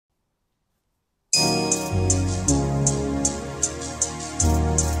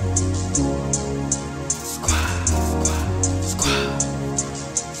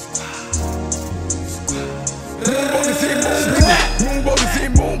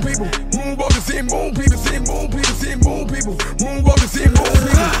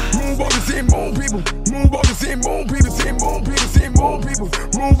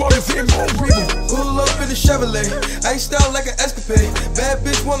Chevrolet. I ain't style like an escapade. Bad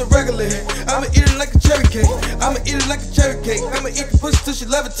bitch wanna regulate. I'ma eat it like a cherry cake. I'ma eat it like a cherry cake. I'ma eat the pussy till she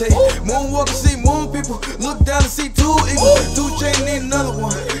levitate. Moonwalk and see moon people. Look down and see two eagles. 2 Chain need another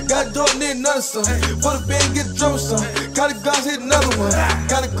one. Got dog need another son. For the band get the drummer son. Got the guns hit another one.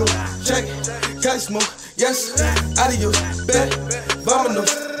 Gotta go check. Gotta smoke. Yes. Adios. Bet. Vamonos.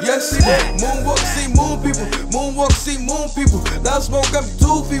 Yes. Moonwalk and see moon people. Moonwalk and see moon people. Loud smoke got me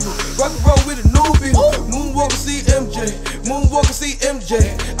 2 people. Rock and roll with the new people. Moonwalk and see MJ. Moonwalk and see MJ.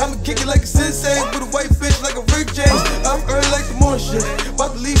 I'ma kick it like a sensei with a white bitch like a Rick James. I'm early like the morning shit.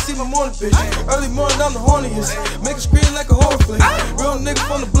 About to leave, see my morning bitch. Early morning, I'm the horniest. Make it scream like a horror flick. Real nigga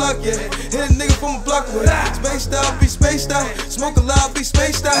from the block, yeah. Hit a nigga from a block away. Spaced out, be spaced out. Smoke a lot, be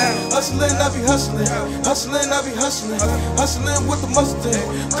spaced out. Hustling, I be hustling. Hustling, I be hustling. Hustling with the muscle thing.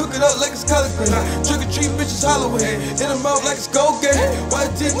 Cook it up like it's collard green. Trick or treat bitches Halloween. In them out like it's gold game.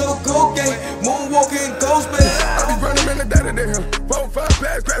 White teeth, no gold game. Moonwalking, ghost space. I be running in the data there. 4, 5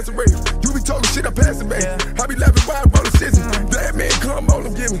 pass, pass away. You be talking shit, I pass it back. I be laughing while I roll the scissors. That man come on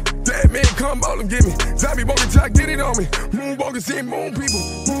and give me. That man come on and give me. Zombie walking, try to get it on me. Moonwalking, see moon people.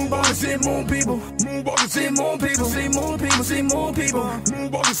 Moonwalking, see moon people. Moonwalking, see moon people. See moon people, see moon people.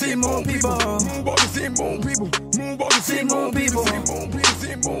 Moonwalking, see moon people. Moonwalking, see moon people. Moonwalking, see moon people. See moon people,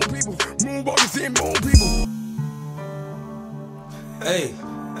 see moon people. Moonwalking, see moon people. Hey,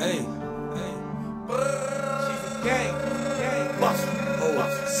 hey, hey. Gang, bust. Oh,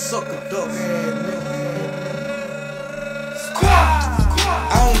 sucker duck.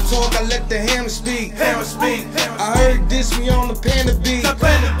 I don't talk, I let the hammer speak. I heard this, we on the Panda beat.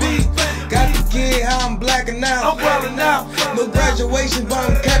 Got to get how I'm blacking out. No graduation, but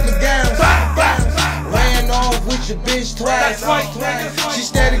I'm capping gowns. Ran off with your bitch twice. She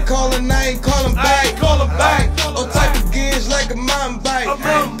steady calling, I ain't calling back. All type of gears like a mountain bike.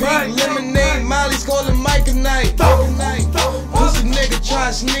 Pink lemonade, Molly's calling Mike a night. Pussy nigga try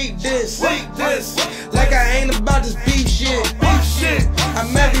to sneak this. Like I ain't about this beef shit.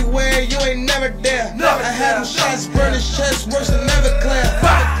 I'm everywhere, you ain't never there. I had them shots burn his chest, worse than Everclear.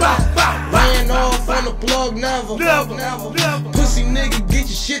 Ran off on the plug, never. Pussy nigga, get your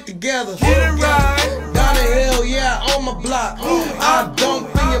shit together. Down the hill, yeah, on my block. I dunk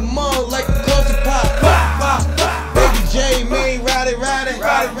in your mug like a coffee pot. Baby J, man, ride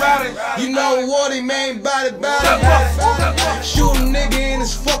it. You know what he mean, body. Shoot a nigga in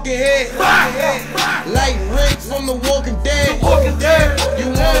his fucking head. Like Rick from The Walking Dead. You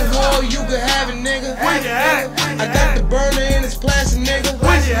want war, you can have it, nigga. I got the burner in his plastic, nigga. I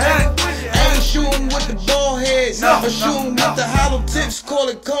ain't shooting with the ball heads. I'm shooting with the hollow tips, call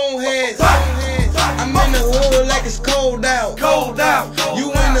it cone heads. I'm in the hood like it's cold out.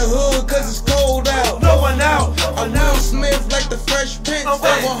 You in the hood cause it's cold out. I'm Will Smith like the Fresh Prince.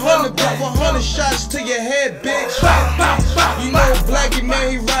 100 shots to your head, bitch. You know Blackie,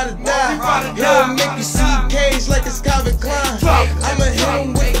 man, he ride or die. He'll make you see K's like it's Calvin Klein. I'ma hit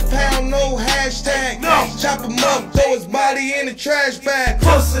him with the pound, no hashtag. Chop him up, throw his body in the trash bag.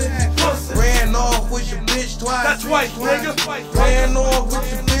 Ran off with your bitch twice. Ran off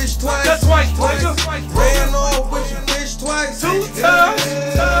with your